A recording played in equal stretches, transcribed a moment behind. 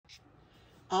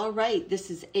All right,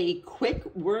 this is a quick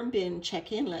worm bin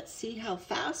check-in. Let's see how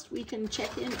fast we can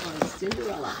check in on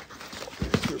Cinderella.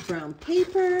 There's her brown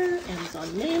paper,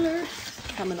 Amazon mailer,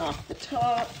 coming off the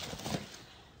top.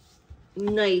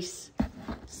 Nice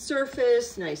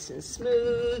surface, nice and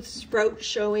smooth, sprout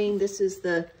showing. This is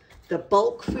the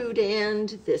bulk food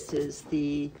end. This is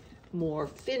the more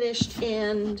finished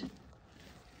end.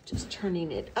 Just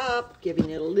turning it up, giving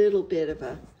it a little bit of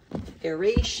a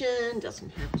aeration, doesn't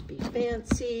have to be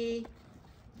fancy.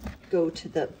 Go to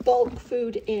the bulk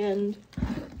food end.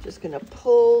 Just gonna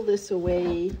pull this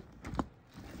away.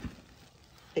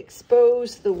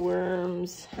 Expose the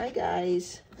worms. Hi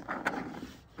guys.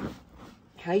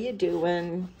 How you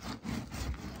doing?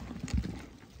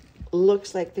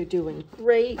 Looks like they're doing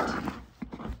great.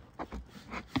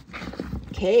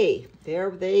 Okay,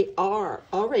 there they are.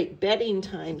 All right, bedding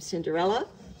time, Cinderella.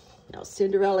 Now,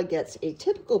 Cinderella gets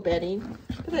atypical bedding,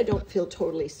 but I don't feel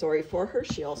totally sorry for her.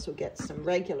 She also gets some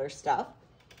regular stuff.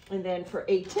 And then for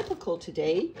atypical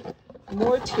today,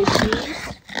 more tissues,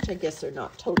 which I guess are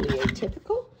not totally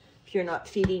atypical. If you're not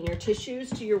feeding your tissues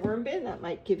to your worm bin, that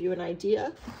might give you an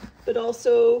idea. But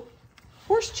also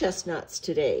horse chestnuts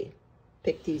today.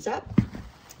 Pick these up.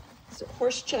 So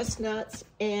horse chestnuts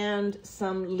and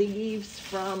some leaves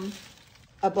from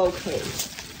a bouquet.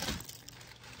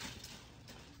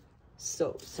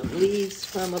 So some leaves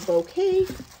from a bouquet.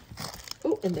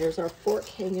 Oh, and there's our fork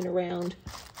hanging around.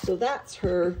 So that's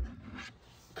her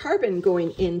carbon going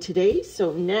in today.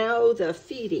 So now the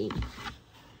feeding.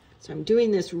 So I'm doing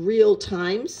this real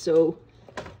time, so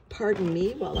pardon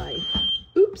me while I,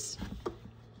 oops.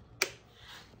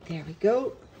 There we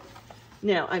go.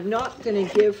 Now I'm not gonna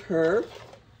give her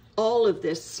all of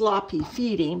this sloppy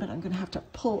feeding, but I'm gonna have to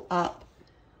pull up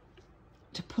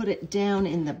to put it down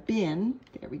in the bin.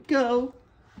 There we go.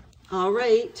 All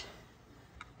right,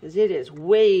 because it is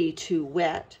way too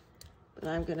wet, but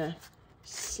I'm gonna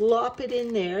slop it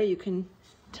in there. You can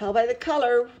tell by the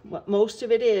color what most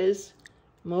of it is.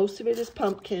 Most of it is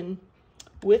pumpkin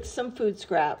with some food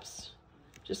scraps.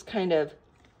 Just kind of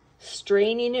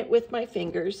straining it with my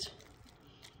fingers.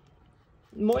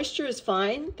 Moisture is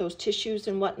fine. Those tissues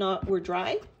and whatnot were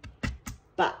dry,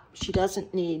 but she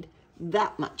doesn't need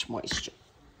that much moisture.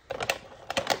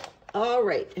 All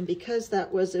right, and because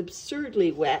that was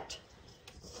absurdly wet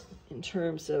in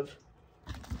terms of,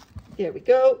 there we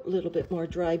go, a little bit more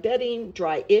dry bedding,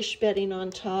 dry-ish bedding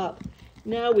on top.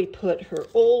 Now we put her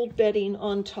old bedding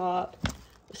on top,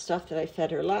 the stuff that I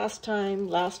fed her last time,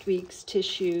 last week's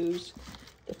tissues,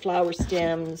 the flower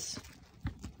stems,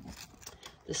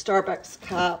 the Starbucks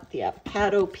cup, the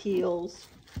avocado peels,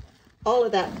 all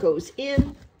of that goes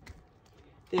in.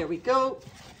 There we go.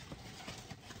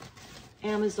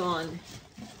 Amazon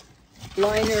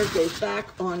liner goes back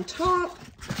on top,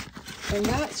 and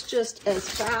that's just as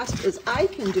fast as I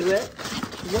can do it,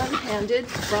 one-handed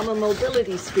from a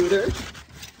mobility scooter.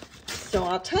 So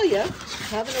I'll tell you,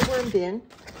 having a worm bin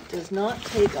does not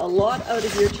take a lot out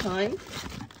of your time.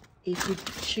 If you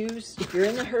choose, if you're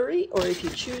in a hurry, or if you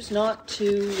choose not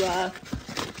to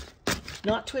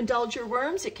indulge your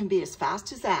worms, it can be as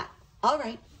fast as that. All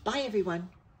right, bye everyone.